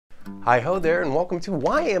Hi ho there, and welcome to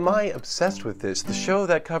Why Am I Obsessed With This? The show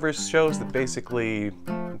that covers shows that basically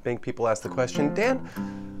make people ask the question, Dan,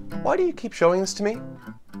 why do you keep showing this to me?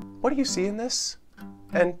 What do you see in this?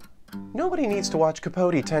 And nobody needs to watch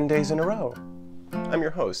Capote 10 days in a row. I'm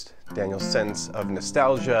your host, Daniel's sense of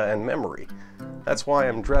nostalgia and memory. That's why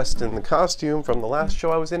I'm dressed in the costume from the last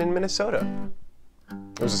show I was in Minnesota.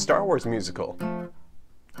 It was a Star Wars musical.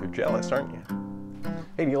 You're jealous, aren't you?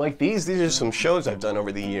 Hey, do you like these? These are some shows I've done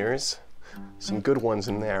over the years. Some good ones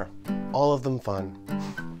in there. All of them fun.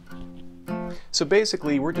 So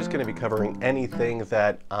basically, we're just going to be covering anything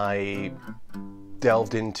that I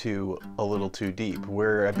delved into a little too deep,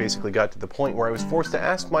 where I basically got to the point where I was forced to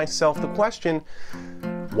ask myself the question,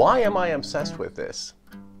 why am I obsessed with this?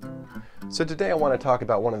 So today I want to talk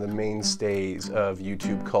about one of the mainstays of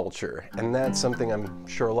YouTube culture, and that's something I'm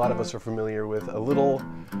sure a lot of us are familiar with, a little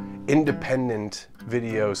independent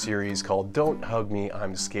video series called Don't Hug Me,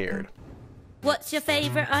 I'm Scared. What's your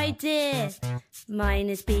favorite idea? Mine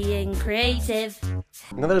is being creative.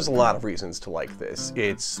 Now there's a lot of reasons to like this.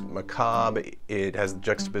 It's macabre, it has the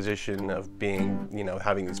juxtaposition of being,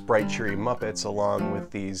 having these bright, cheery Muppets along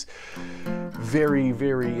with these very,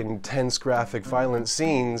 very intense, graphic, violent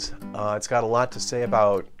scenes. It's got a lot to say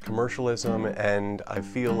about commercialism, and I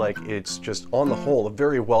feel like it's just, on the whole, a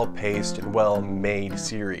very well-paced and well-made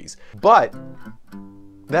series. But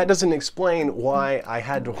that doesn't explain why I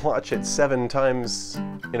had to watch it 7 times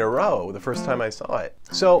in a row the first time I saw it.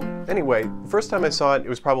 So anyway, the first time I saw it, it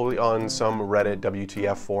was probably on some Reddit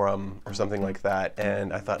WTF forum or something like that,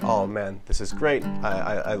 and I thought, oh man, this is great.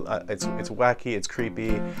 It's wacky, it's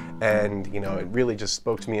creepy, and it really just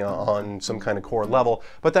spoke to me on some kind of core level,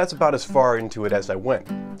 but that's about as far into it as I went.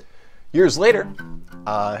 Years later,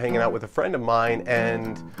 hanging out with a friend of mine,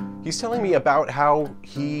 and he's telling me about how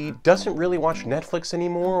he doesn't really watch Netflix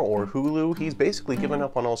anymore or Hulu. He's basically given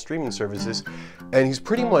up on all streaming services, and he's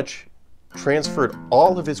pretty much transferred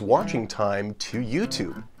all of his watching time to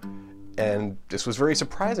YouTube. And this was very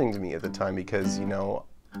surprising to me at the time because,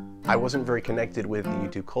 I wasn't very connected with the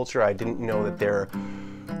YouTube culture. I didn't know that there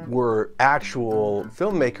were actual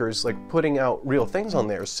filmmakers putting out real things on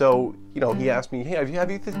there. So, he asked me, hey, have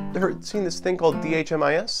you seen this thing called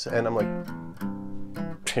DHMIS? And I'm like,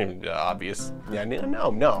 obvious. Yeah,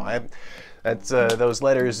 no. Those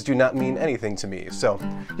letters do not mean anything to me. So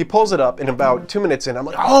he pulls it up, and about 2 minutes in, I'm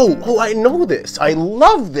like, oh, I know this. I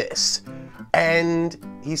love this. And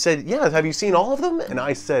he said, yeah, have you seen all of them? And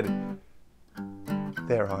I said,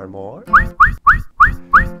 there are more.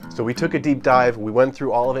 So we took a deep dive, we went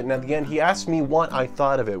through all of it, and at the end he asked me what I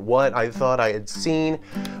thought of it, what I thought I had seen,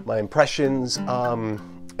 my impressions,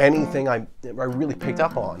 anything I really picked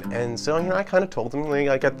up on. And so, I kind of told him,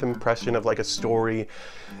 I got the impression of a story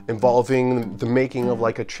involving the making of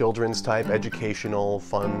a children's type, educational,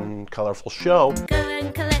 fun, colorful show. Go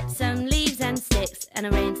and collect some leaves and sticks and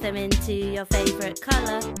arrange them into your favorite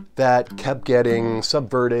color. That kept getting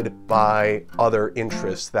subverted by other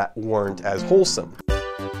interests that weren't as wholesome.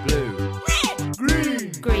 Blue. Red.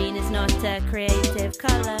 Green. Green is not a creative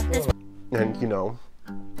color. And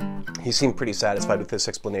he seemed pretty satisfied with this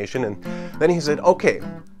explanation, and then he said, okay,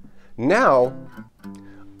 now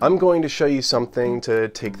I'm going to show you something to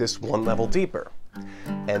take this one level deeper.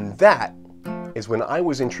 And that is when I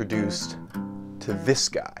was introduced to this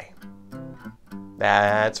guy.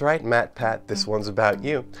 That's right, Matt Pat, this one's about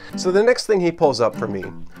you. So the next thing he pulls up for me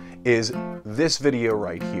is this video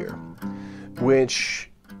right here, which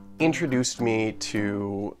introduced me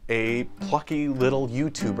to a plucky little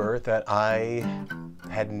YouTuber that I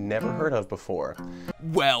had never heard of before.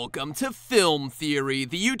 Welcome to Film Theory,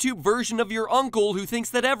 the YouTube version of your uncle who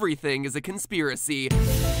thinks that everything is a conspiracy.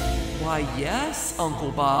 Why yes,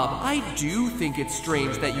 Uncle Bob, I do think it's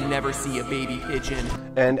strange that you never see a baby pigeon.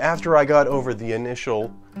 And after I got over the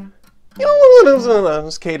initial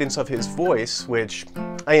cadence of his voice, which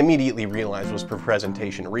I immediately realized was for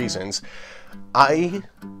presentation reasons, I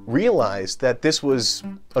realized that this was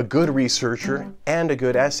a good researcher and a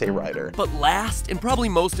good essay writer. But last, and probably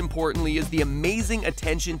most importantly, is the amazing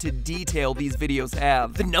attention to detail these videos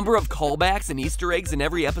have. The number of callbacks and Easter eggs in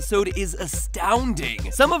every episode is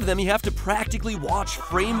astounding. Some of them you have to practically watch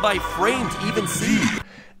frame by frame to even see.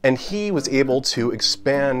 And he was able to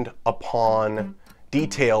expand upon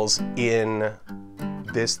details in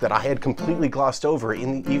this that I had completely glossed over,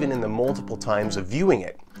 even in the multiple times of viewing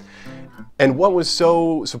it. And what was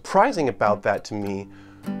so surprising about that to me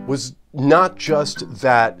was not just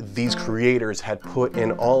that these creators had put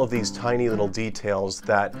in all of these tiny little details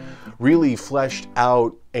that really fleshed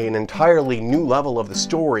out an entirely new level of the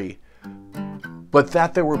story, but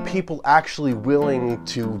that there were people actually willing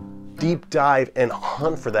to deep dive and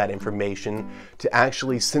hunt for that information to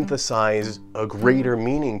actually synthesize a greater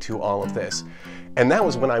meaning to all of this. And that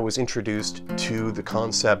was when I was introduced to the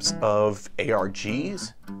concepts of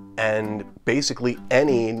ARGs and basically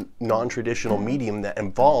any non-traditional medium that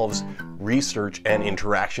involves research and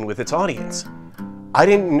interaction with its audience. I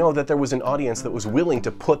didn't know that there was an audience that was willing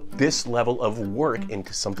to put this level of work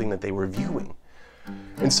into something that they were viewing.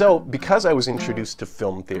 And so, because I was introduced to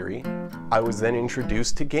film theory, I was then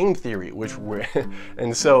introduced to game theory,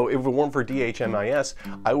 and so if it weren't for DHMIS,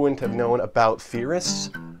 I wouldn't have known about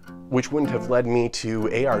theorists, which wouldn't have led me to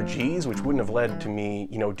ARGs, which wouldn't have led to me,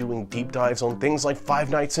 doing deep dives on things like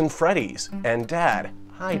Five Nights at Freddy's and Dad.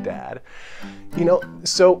 Hi, Dad.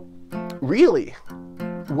 So really,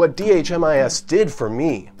 what DHMIS did for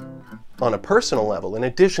me on a personal level, in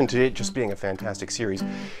addition to it just being a fantastic series,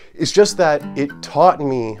 is just that it taught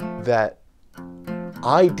me that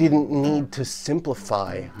I didn't need to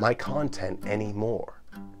simplify my content anymore.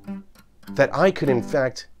 That I could, in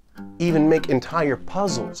fact, even make entire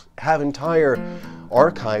puzzles, have entire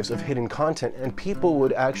archives of hidden content, and people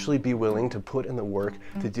would actually be willing to put in the work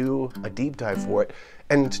to do a deep dive for it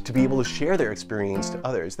and to be able to share their experience to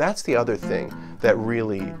others. That's the other thing that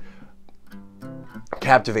really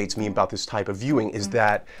captivates me about this type of viewing, is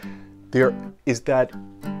that there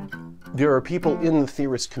are people in the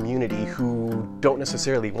theorist community who don't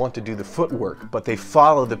necessarily want to do the footwork, but they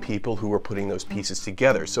follow the people who are putting those pieces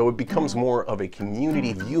together. So it becomes more of a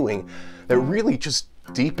community viewing that really just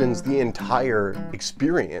deepens the entire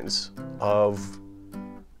experience of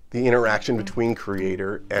the interaction between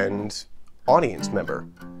creator and audience member.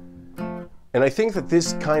 And I think that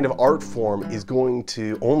this kind of art form is going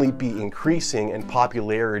to only be increasing in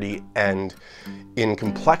popularity and in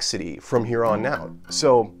complexity from here on out.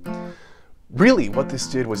 So really what this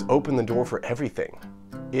did was open the door for everything.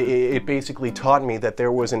 It basically taught me that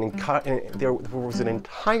there was an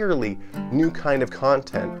entirely new kind of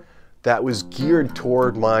content that was geared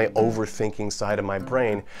toward my overthinking side of my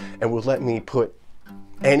brain and would let me put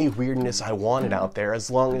any weirdness I wanted out there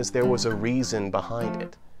as long as there was a reason behind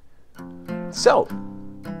it. So,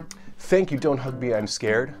 thank you, Don't Hug Me, I'm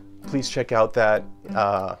Scared. Please check out that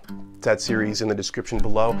series in the description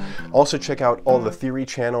below. Also check out all the theory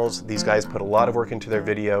channels. These guys put a lot of work into their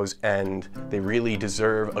videos and they really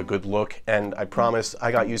deserve a good look. And I promise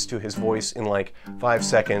I got used to his voice in like 5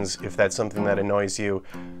 seconds. If that's something that annoys you,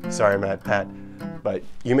 sorry, Pat, but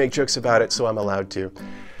you make jokes about it, so I'm allowed to.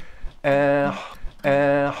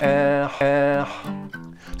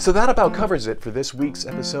 So that about covers it for this week's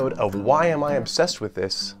episode of Why Am I Obsessed with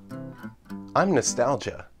This? I'm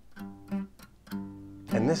Nostalgia,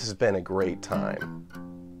 and this has been a great time.